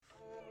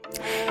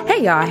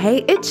Hey y'all,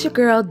 hey, it's your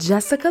girl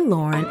Jessica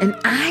Lauren, and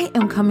I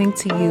am coming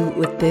to you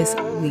with this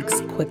week's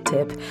quick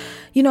tip.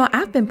 You know,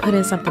 I've been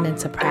putting something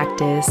into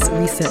practice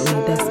recently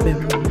that's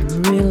been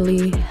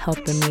really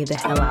helping me the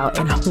hell out,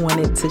 and I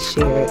wanted to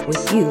share it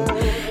with you.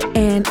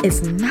 And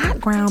it's not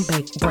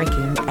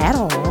groundbreaking at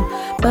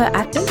all, but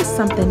I think it's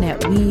something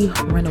that we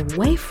run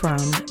away from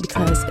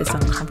because it's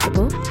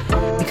uncomfortable,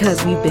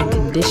 because we've been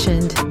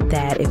conditioned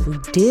that if we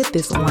did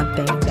this one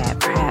thing that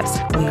perhaps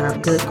we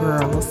aren't good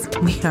girls,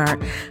 we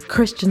aren't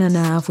Christian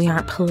enough, we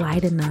aren't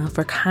polite enough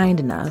or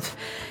kind enough.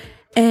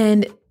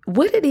 And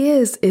what it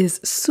is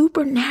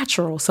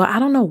supernatural. So I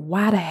don't know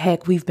why the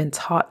heck we've been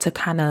taught to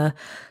kind of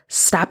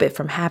stop it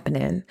from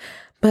happening.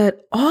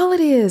 But all it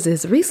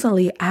is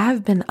recently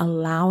I've been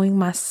allowing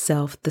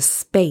myself the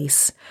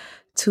space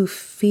to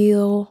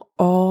feel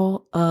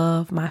all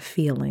of my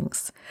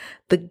feelings.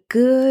 The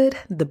good,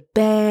 the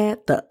bad,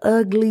 the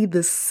ugly,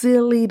 the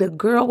silly, the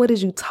girl, what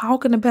is you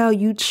talking about?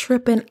 You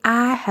tripping?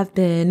 I have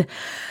been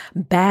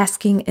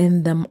basking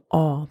in them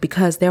all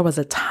because there was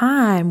a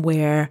time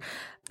where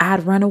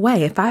I'd run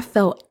away. If I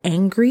felt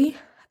angry,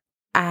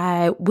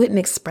 I wouldn't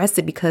express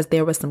it because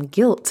there was some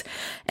guilt.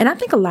 And I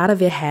think a lot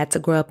of it had to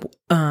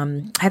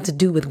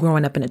do with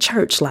growing up in a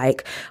church.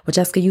 Like, well,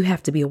 Jessica, you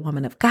have to be a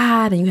woman of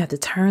God and you have to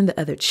turn the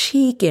other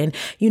cheek and,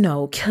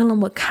 kill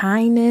them with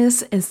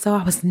kindness. And so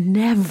I was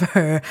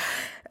never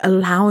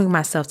allowing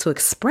myself to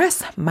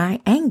express my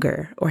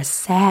anger or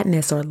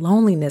sadness or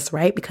loneliness,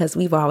 right? Because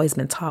we've always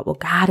been taught, well,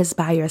 God is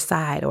by your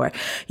side, or,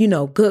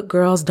 good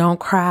girls don't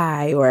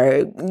cry,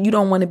 or you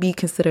don't want to be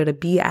considered a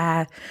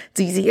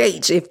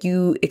bitch if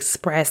you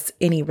express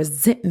any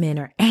resentment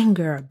or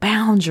anger or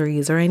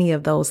boundaries or any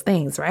of those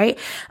things, right?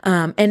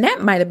 And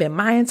that might have been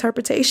my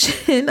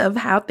interpretation of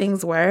how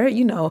things were.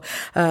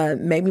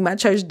 Maybe my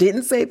church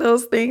didn't say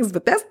those things,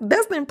 but that's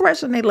the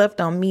impression they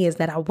left on me, is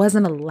that I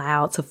wasn't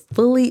allowed to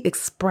fully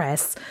express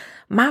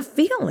my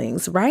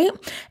feelings, right?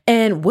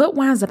 And what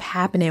winds up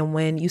happening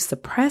when you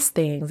suppress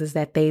things is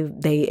that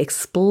they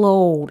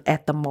explode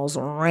at the most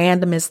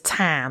randomest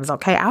times,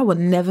 okay? I will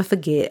never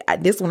forget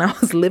this when I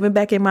was living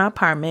back in my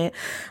apartment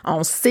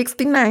on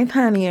 69th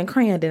Honey in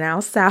Crandon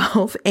out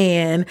south,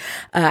 and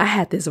I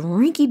had this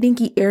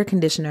rinky-dinky air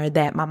conditioner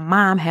that my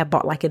mom had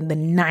bought like in the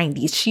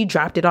 90s. She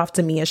dropped it off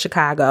to me in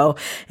Chicago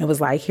and was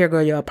like, here,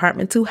 girl, your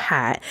apartment too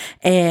hot.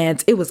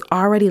 And it was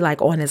already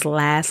like on its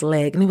last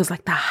leg, and it was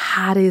like the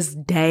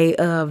hottest day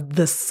of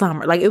the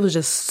summer. Like, it was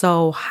just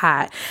so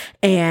hot.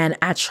 And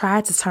I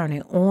tried to turn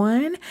it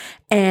on,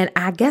 and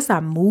I guess I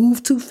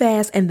moved too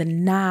fast and the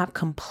knob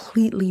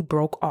completely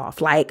broke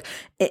off, like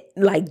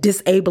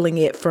disabling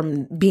it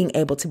from being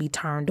able to be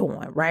turned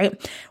on,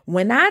 right?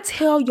 When I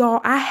tell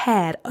y'all, I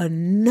had a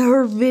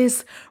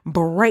nervous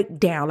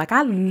breakdown. Like,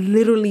 I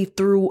literally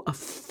threw a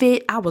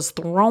fit. I was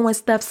throwing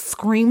stuff,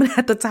 screaming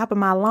at the top of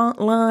my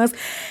lungs.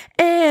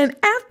 And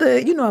after,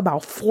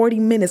 about 40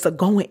 minutes of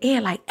going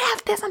in, like,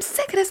 F this, I'm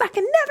sick of this, I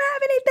can never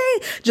have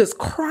anything, just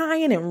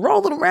crying and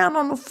rolling around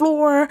on the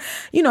floor,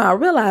 I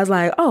realized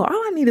like, oh,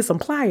 all I need is some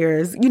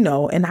pliers,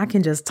 and I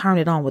can just turn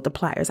it on with the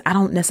pliers. I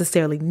don't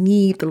necessarily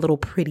need the little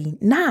pretty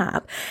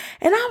knob.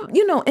 And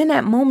in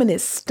that moment,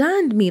 it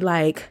stunned me,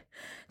 like,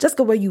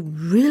 Jessica, were you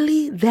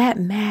really that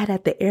mad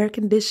at the air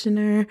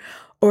conditioner?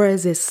 Or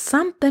is it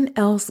something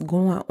else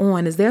going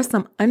on? Is there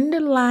some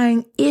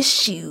underlying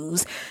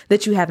issues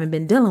that you haven't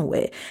been dealing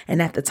with?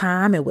 And at the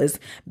time, it was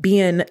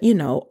being,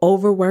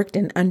 overworked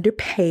and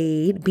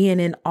underpaid, being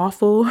in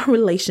awful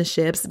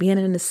relationships, being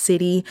in the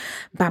city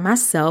by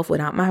myself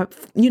without my,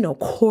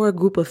 core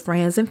group of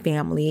friends and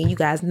family. You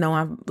guys know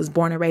I was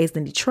born and raised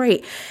in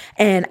Detroit,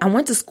 and I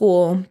went to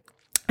school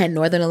at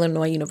Northern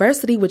Illinois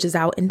University, which is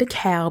out in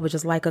DeKalb, which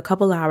is like a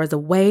couple hours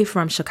away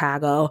from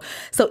Chicago.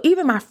 So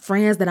even my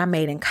friends that I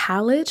made in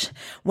college,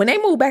 when they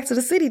moved back to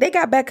the city, they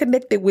got back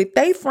connected with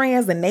their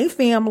friends and their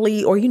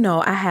family. Or,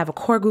 I have a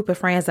core group of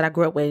friends that I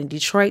grew up with in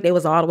Detroit. They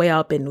was all the way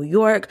up in New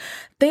York.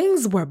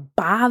 Things were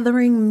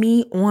bothering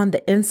me on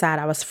the inside.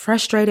 I was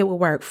frustrated with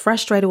work,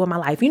 frustrated with my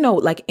life.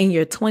 Like in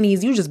your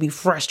 20s, you just be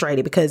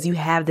frustrated because you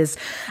have this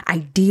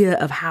idea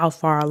of how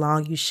far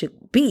along you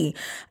should be.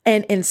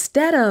 And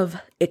instead of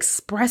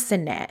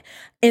expressing that,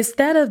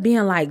 instead of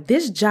being like,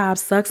 this job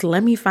sucks,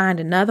 let me find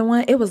another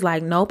one, it was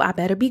like, nope, I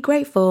better be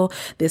grateful.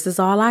 This is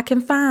all I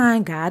can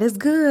find. God is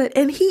good.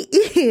 And he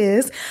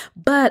is.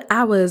 But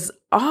I was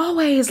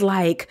always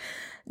like,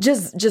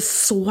 just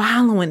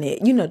swallowing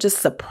it, just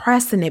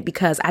suppressing it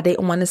because I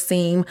didn't want to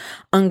seem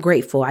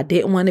ungrateful. I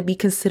didn't want to be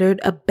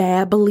considered a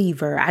bad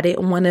believer. I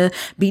didn't want to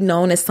be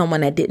known as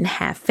someone that didn't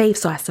have faith.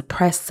 So I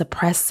suppressed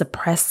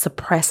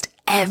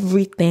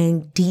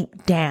everything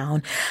deep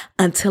down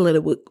until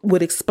it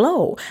would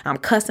explode. I'm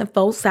cussing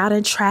folks out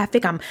in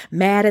traffic. I'm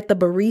mad at the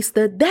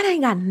barista. That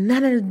ain't got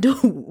nothing to do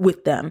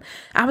with them.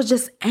 I was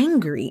just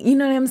angry. You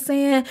know what I'm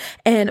saying?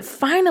 And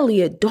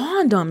finally it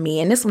dawned on me.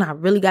 And this when I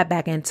really got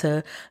back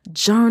into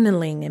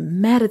journaling and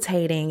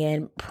meditating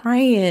and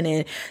praying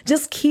and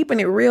just keeping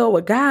it real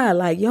with God.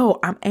 Like, yo,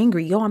 I'm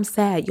angry. Yo, I'm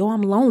sad. Yo,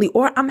 I'm lonely.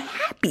 Or I'm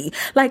happy.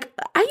 Like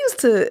I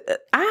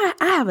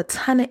have a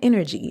ton of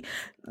energy.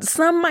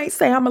 Some might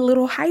say I'm a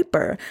little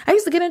hyper. I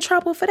used to get in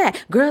trouble for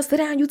that. Girl, sit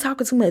down, you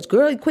talking too much.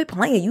 Girl, quit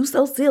playing, you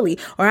so silly.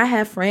 Or I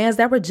had friends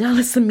that were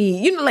jealous of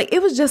me. Like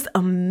it was just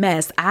a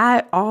mess.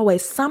 I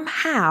always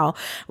somehow,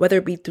 whether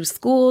it be through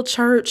school,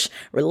 church,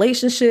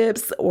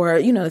 relationships,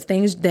 or,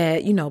 things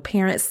that,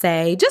 parents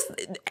say, just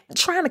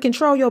trying to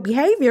control your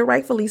behavior,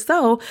 rightfully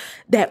so,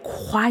 that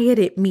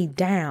quieted me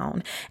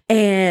down.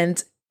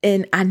 And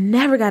I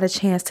never got a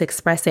chance to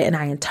express it, and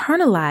I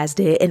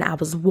internalized it, and I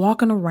was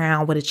walking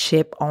around with a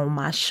chip on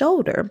my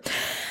shoulder.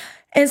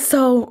 And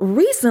so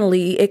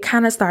recently it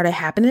kind of started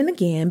happening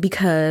again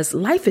because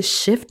life is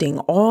shifting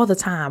all the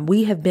time.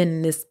 We have been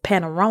in this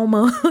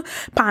Ponderosa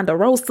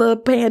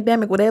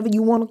pandemic, whatever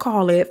you want to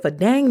call it, for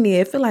dang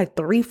near, I feel like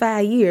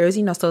 3-5 years,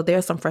 so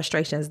there's some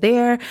frustrations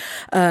there.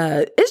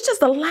 It's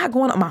just a lot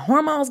going on. My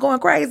hormones going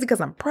crazy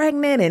because I'm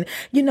pregnant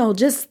and,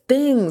 just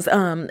things.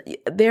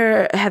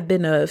 There have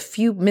been a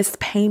few missed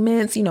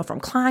payments,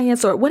 from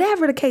clients or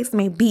whatever the case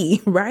may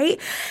be.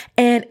 Right.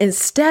 And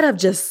instead of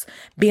just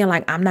being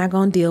like, I'm not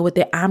going to deal with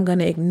it, I'm going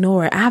to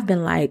ignore it, I've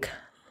been like,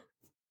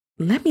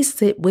 let me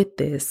sit with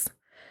this.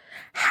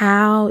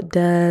 How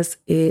does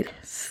it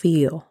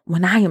feel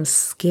when I am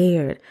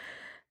scared?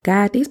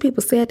 God, these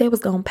people said they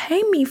was going to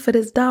pay me for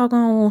this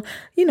doggone,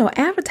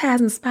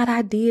 advertising spot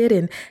I did.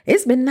 And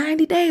it's been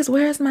 90 days.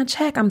 Where's my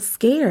check? I'm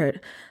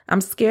scared. I'm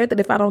scared that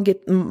if I don't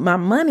get my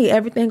money,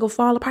 everything will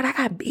fall apart. I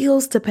got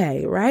bills to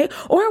pay, right?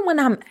 Or when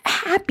I'm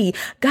happy,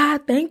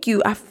 God, thank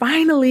you. I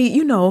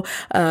finally,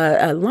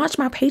 launched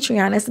my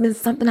Patreon. It's been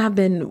something I've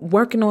been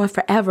working on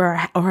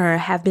forever or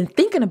have been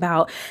thinking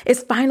about.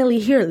 It's finally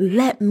here.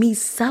 Let me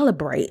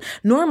celebrate.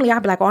 Normally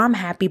I'd be like, oh, I'm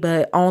happy,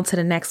 but on to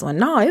the next one.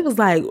 No, it was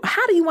like,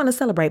 how do you want to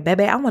celebrate,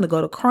 baby? I want to go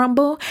to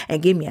Crumble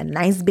and give me a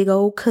nice big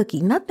old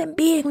cookie. Nothing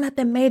big,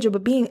 nothing major,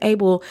 but being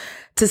able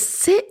to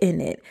sit in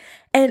it.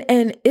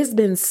 And it's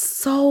been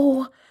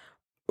so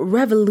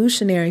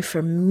revolutionary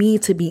for me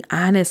to be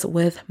honest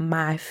with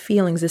my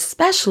feelings,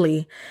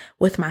 especially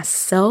with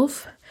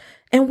myself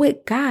and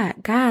with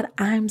God. God,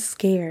 I'm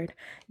scared.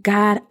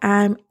 God,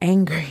 I'm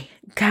angry.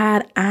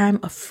 God, I'm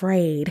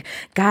afraid.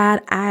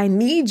 God, I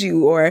need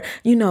you. Or,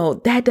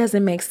 that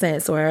doesn't make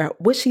sense. Or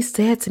what she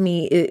said to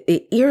me,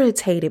 it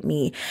irritated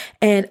me.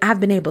 And I've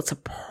been able to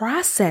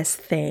process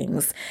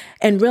things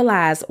and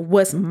realize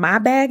what's my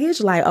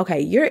baggage. Like,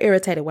 okay, you're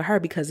irritated with her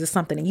because it's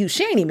something in you.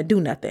 She ain't even do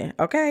nothing.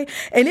 Okay.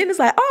 And then it's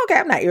like, oh, okay,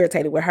 I'm not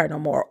irritated with her no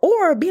more.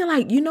 Or being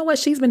like, you know what?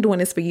 She's been doing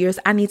this for years.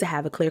 I need to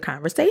have a clear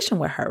conversation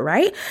with her.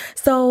 Right.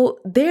 So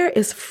there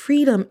is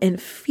freedom in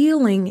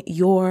feeling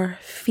your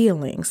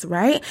feelings,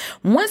 right?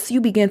 Once you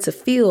begin to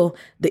feel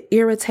the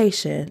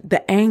irritation,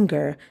 the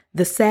anger,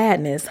 the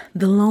sadness,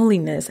 the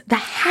loneliness, the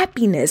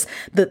happiness,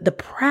 the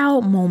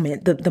proud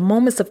moment, the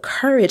moments of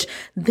courage,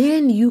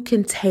 then you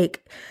can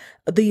take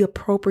the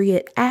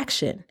appropriate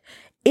action.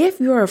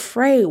 If you're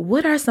afraid,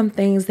 what are some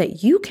things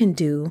that you can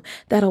do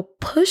that'll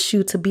push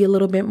you to be a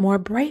little bit more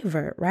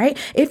braver, right?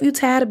 If you're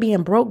tired of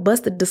being broke,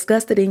 busted,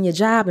 disgusted in your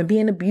job and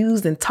being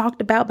abused and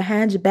talked about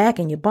behind your back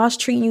and your boss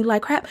treating you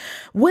like crap,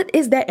 what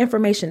is that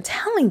information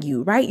telling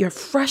you, right? You're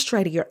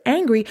frustrated, you're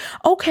angry.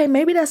 Okay,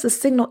 maybe that's a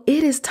signal.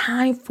 It is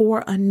time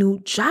for a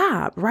new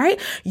job,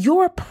 right?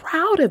 You're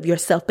proud of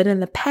yourself, but in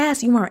the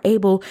past, you weren't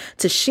able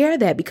to share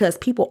that because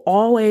people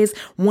always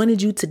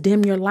wanted you to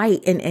dim your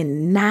light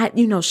and not,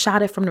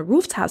 shout it from the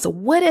rooftop. So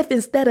what if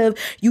instead of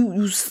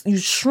you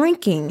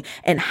shrinking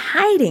and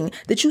hiding,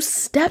 that you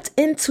stepped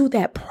into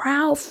that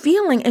proud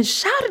feeling and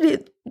shouted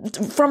it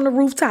from the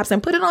rooftops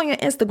and put it on your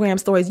Instagram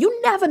stories?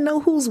 You never know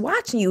who's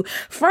watching you.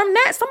 From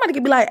that, somebody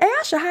could be like, hey,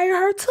 I should hire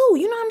her too.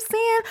 You know what I'm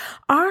saying?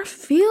 Our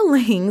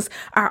feelings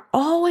are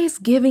always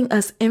giving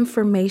us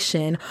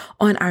information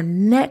on our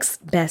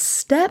next best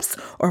steps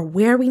or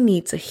where we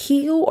need to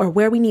heal or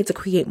where we need to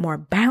create more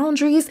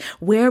boundaries,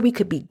 where we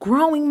could be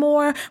growing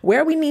more,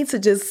 where we need to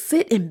just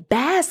sit and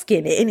bask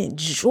in it and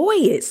enjoy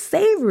it,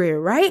 savor it,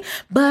 right?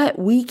 But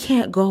we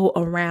can't go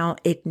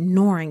around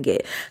ignoring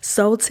it.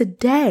 So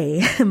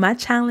today, my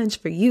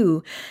challenge for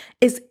you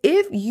is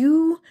if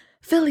you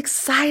feel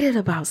excited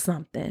about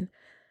something,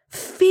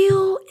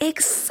 feel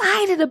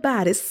excited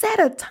about it. Set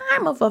a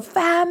timer for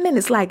 5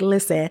 minutes. Like,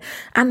 listen,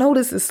 I know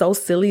this is so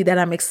silly that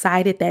I'm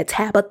excited that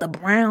Tabitha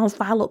Brown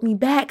followed me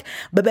back,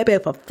 but baby,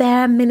 for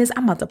 5 minutes,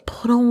 I'm about to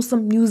put on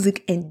some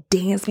music and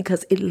dance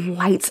because it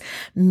lights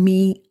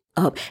me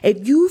up.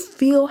 If you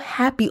feel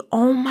happy,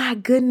 oh my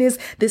goodness,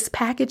 this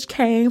package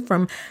came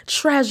from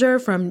Treasure,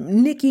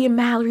 from Nikki and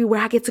Mallory,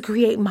 where I get to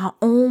create my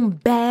own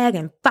bag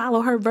and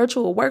follow her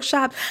virtual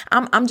workshop.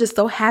 I'm just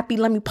so happy.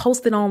 Let me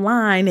post it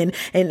online and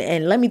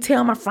let me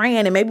tell my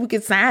friend and maybe we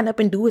can sign up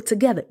and do it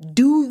together.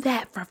 Do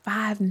that for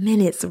 5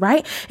 minutes,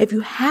 right? If you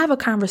have a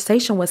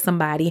conversation with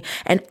somebody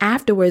and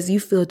afterwards you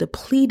feel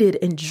depleted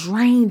and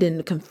drained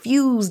and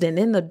confused and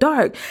in the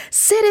dark,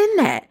 sit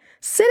in that.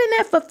 Sit in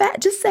that for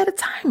just set a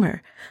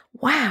timer.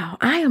 Wow,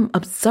 I am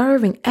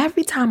observing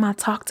every time I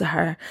talk to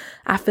her,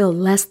 I feel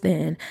less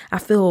than, I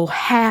feel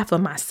half of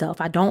myself.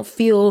 I don't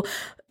feel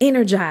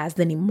energized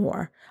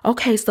anymore.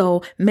 Okay,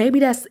 so maybe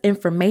that's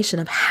information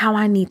of how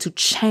I need to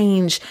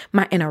change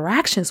my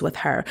interactions with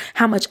her,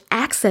 how much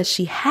access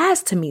she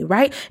has to me,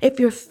 right? If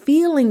you're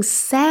feeling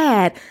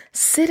sad,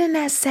 sit in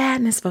that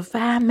sadness for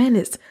 5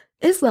 minutes.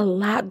 It's a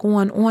lot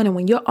going on. And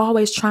when you're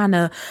always trying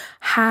to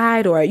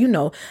hide or,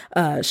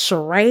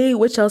 charade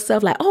with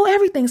yourself, like, oh,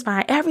 everything's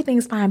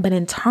fine. But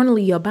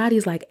internally, your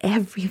body's like,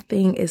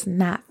 everything is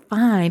not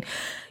fine.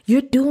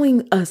 You're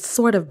doing a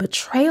sort of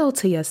betrayal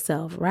to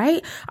yourself,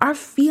 right? Our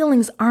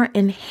feelings aren't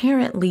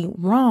inherently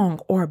wrong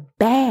or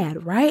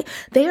bad, right?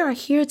 They are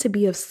here to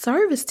be of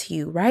service to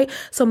you, right?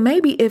 So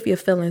maybe if you're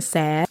feeling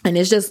sad and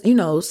it's just,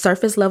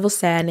 surface level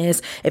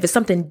sadness, if it's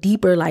something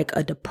deeper like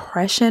a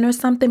depression or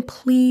something,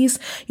 please,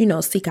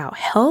 seek out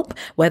help,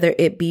 whether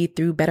it be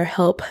through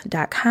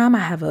betterhelp.com. I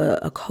have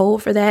a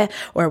code for that,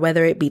 or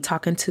whether it be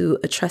talking to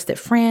a trusted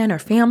friend or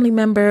family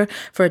member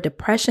for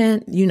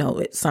depression,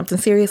 it's something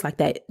serious like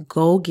that.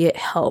 Go get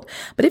help.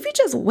 But if you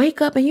just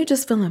wake up and you're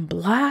just feeling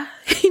blah,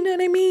 you know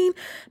what I mean?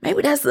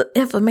 Maybe that's the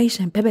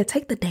information. Baby,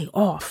 take the day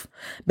off.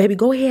 Baby,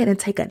 go ahead and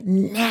take a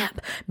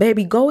nap.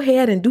 Baby, go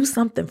ahead and do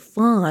something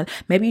fun.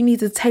 Maybe you need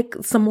to take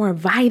some more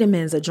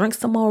vitamins or drink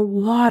some more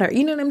water.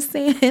 You know what I'm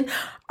saying?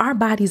 Our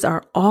bodies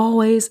are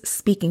always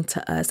speaking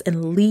to us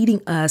and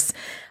leading us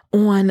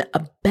on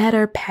a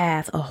better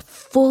path, a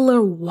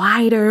fuller,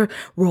 wider,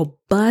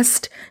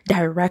 robust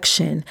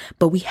direction.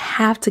 But we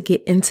have to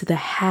get into the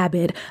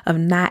habit of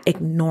not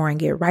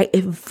ignoring it, right?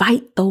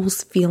 Invite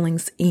those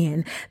feelings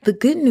in. The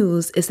good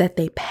news is that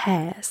they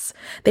pass.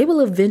 They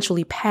will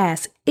eventually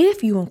pass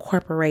if you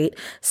incorporate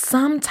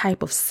some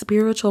type of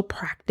spiritual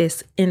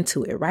practice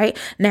into it, right?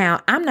 Now,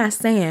 I'm not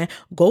saying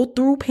go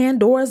through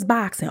Pandora's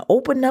box and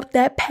open up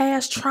that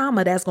past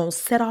trauma that's going to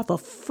set off a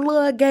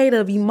floodgate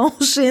of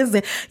emotions.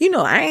 And,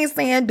 I ain't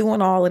saying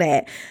doing all of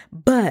that,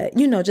 but,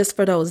 just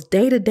for those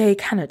day-to-day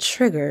kind of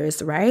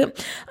triggers,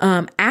 right?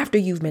 After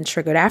you've been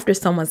triggered, after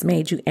someone's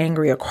made you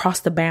angry or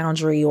crossed the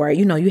boundary, or,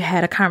 you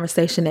had a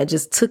conversation that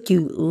just took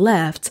you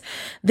left,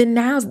 then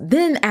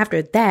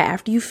after that,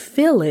 after you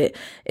feel it,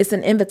 it's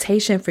an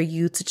invitation for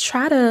you to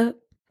try to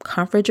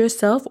comfort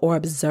yourself or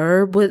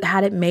observe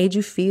how it made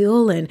you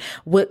feel and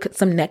what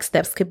some next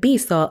steps could be.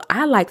 So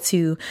I like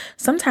to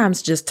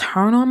sometimes just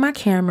turn on my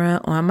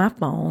camera on my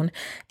phone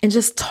and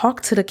just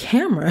talk to the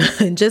camera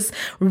and just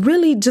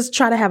really just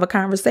try to have a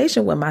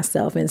conversation with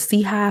myself and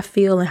see how I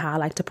feel and how I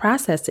like to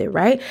process it,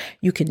 right?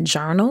 You can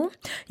journal.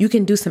 You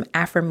can do some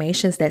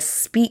affirmations that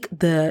speak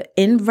the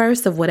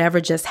inverse of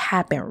whatever just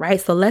happened, right?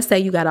 So let's say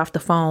you got off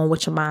the phone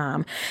with your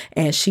mom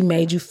and she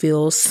made you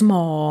feel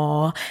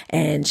small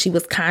and she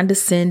was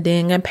condescending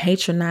and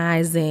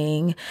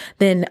patronizing.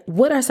 Then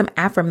what are some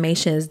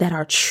affirmations that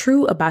are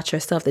true about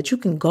yourself that you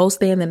can go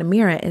stand in the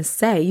mirror and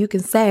say? You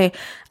can say,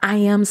 I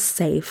am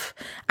safe.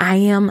 I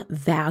am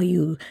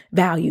valued.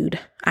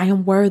 I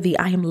am worthy.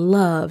 I am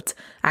loved.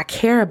 I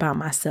care about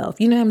myself.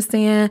 You know what I'm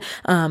saying?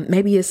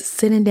 Maybe it's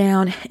sitting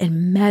down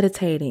and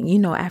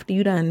meditating, after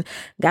you done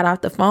got off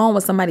the phone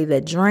with somebody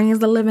that drains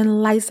the living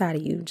lights out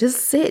of you.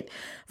 Just sit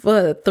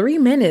for 3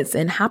 minutes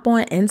and hop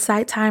on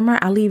Insight Timer.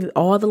 I'll leave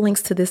all the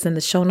links to this in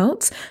the show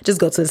notes. Just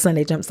go to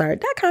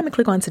thesundayjumpstart.com and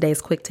click on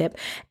today's quick tip.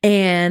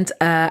 And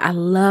I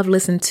love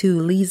listening to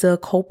Lisa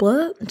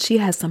Coppola. She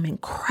has some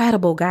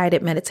incredible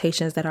guided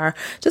meditations that are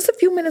just a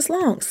few minutes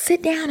long.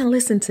 Sit down and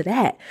listen to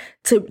that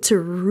to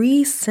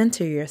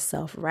recenter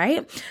yourself,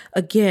 right?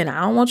 Again,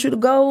 I don't want you to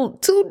go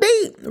too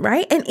deep,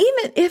 right? And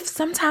even if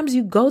sometimes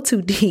you go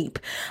too deep,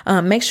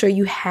 make sure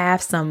you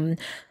have some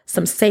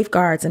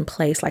safeguards in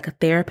place, like a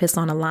therapist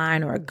on the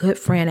line or a good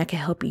friend that can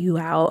help you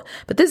out.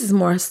 But this is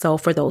more so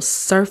for those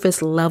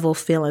surface level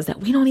feelings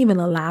that we don't even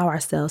allow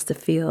ourselves to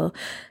feel.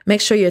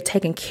 Make sure you're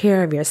taking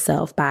care of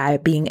yourself by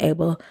being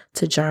able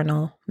to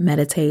journal,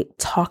 meditate,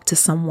 talk to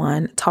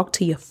someone, talk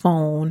to your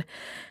phone,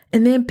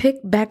 and then pick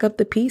back up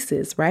the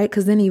pieces, right?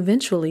 Because then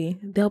eventually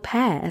they'll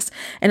pass.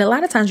 And a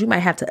lot of times you might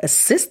have to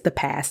assist the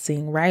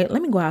passing, right?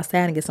 Let me go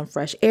outside and get some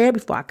fresh air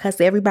before I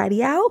cuss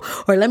everybody out.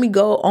 Or let me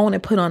go on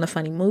and put on a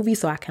funny movie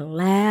so I can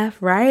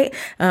laugh, right?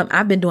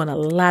 I've been doing a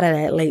lot of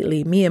that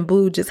lately. Me and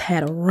Boo just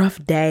had a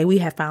rough day. We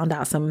have found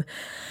out some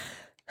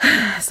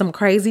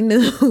crazy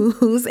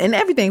news and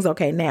everything's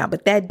okay now.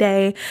 But that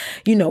day,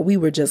 we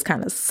were just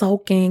kind of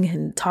sulking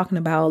and talking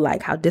about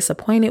like how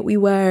disappointed we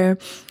were.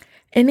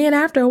 And then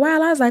after a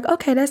while, I was like,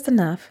 okay, that's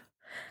enough.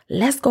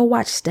 Let's go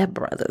watch Step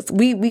Brothers.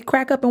 We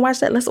crack up and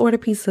watch that. Let's order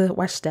pizza,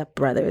 watch Step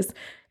Brothers.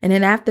 And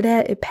then after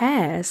that, it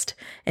passed.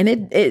 And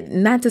it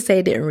not to say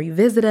it didn't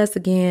revisit us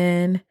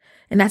again,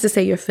 and not to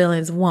say your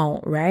feelings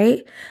won't,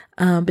 right?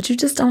 But you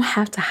just don't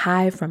have to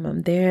hide from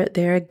them.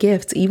 They're a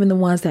gift, even the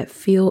ones that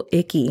feel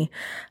icky.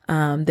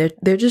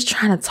 They're just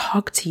trying to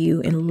talk to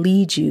you and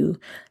lead you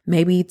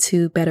maybe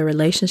to better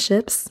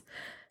relationships,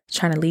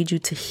 trying to lead you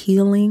to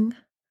healing,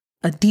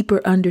 a deeper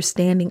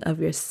understanding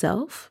of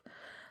yourself,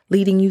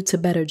 leading you to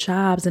better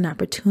jobs and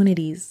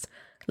opportunities,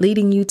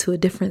 leading you to a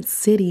different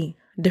city,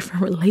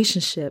 different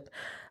relationship,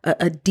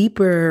 a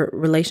deeper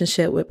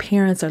relationship with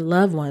parents or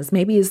loved ones.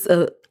 Maybe it's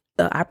a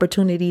the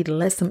opportunity to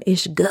let some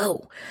ish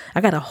go. I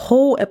got a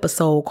whole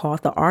episode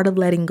called The Art of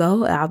Letting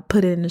Go. I'll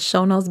put it in the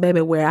show notes, baby,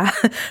 where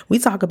we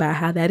talk about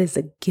how that is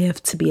a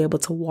gift to be able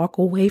to walk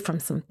away from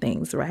some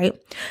things, right?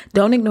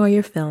 Don't ignore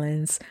your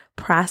feelings.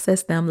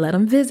 Process them. Let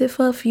them visit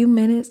for a few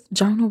minutes.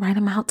 Journal, write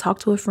them out, talk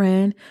to a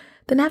friend.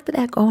 Then after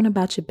that, go on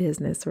about your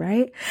business,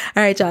 right?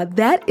 All right, y'all,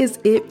 that is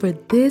it for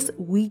this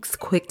week's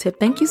quick tip.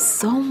 Thank you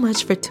so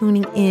much for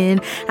tuning in.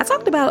 I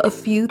talked about a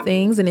few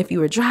things, and if you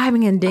were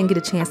driving and didn't get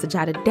a chance to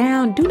jot it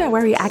down, do not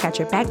worry, I got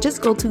your back.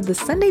 Just go to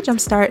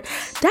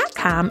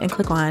thesundayjumpstart.com and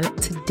click on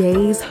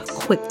today's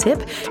quick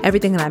tip.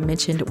 Everything that I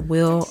mentioned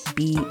will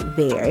be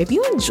there. If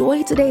you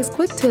enjoyed today's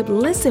quick tip,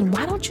 listen,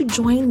 why don't you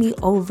join me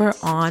over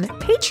on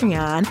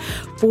Patreon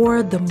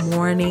for the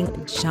Morning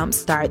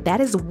Jumpstart?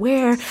 That is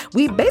where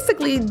we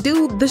basically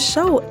do the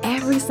show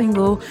every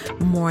single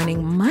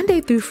morning,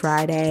 Monday through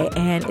Friday,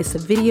 and it's a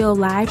video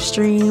live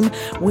stream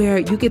where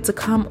you get to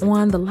come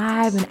on the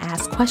live and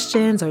ask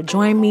questions or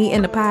join me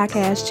in the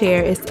podcast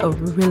chair. It's a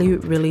really,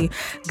 really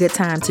good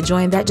time. To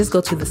join that, just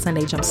go to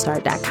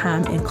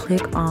thesundayjumpstart.com and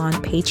click on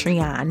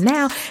Patreon.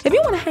 Now, if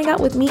you want to hang out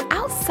with me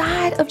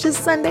outside of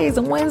just Sundays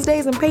and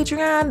Wednesdays and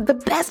Patreon, the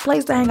best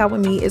place to hang out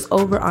with me is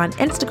over on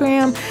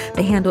Instagram.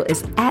 The handle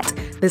is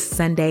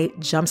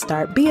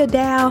 @thesundayjumpstart. Be a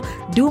Dow,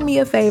 do me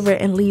a favor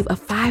and leave a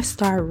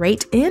 5-star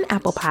rate in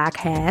Apple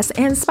Podcasts.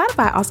 And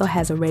Spotify also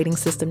has a rating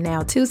system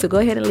now too. So go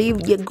ahead and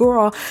leave your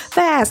girl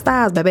 5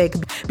 stars, baby,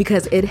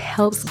 because it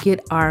helps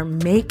get our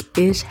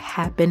Make-ish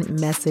Happen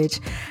message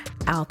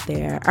out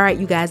there. All right,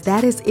 you guys,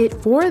 that is it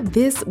for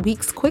this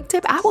week's quick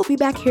tip. I will be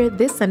back here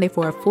this Sunday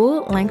for a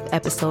full-length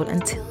episode.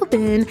 Until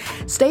then,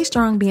 stay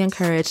strong, be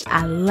encouraged.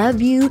 I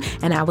love you,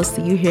 and I will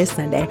see you here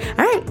Sunday.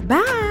 All right,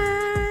 bye.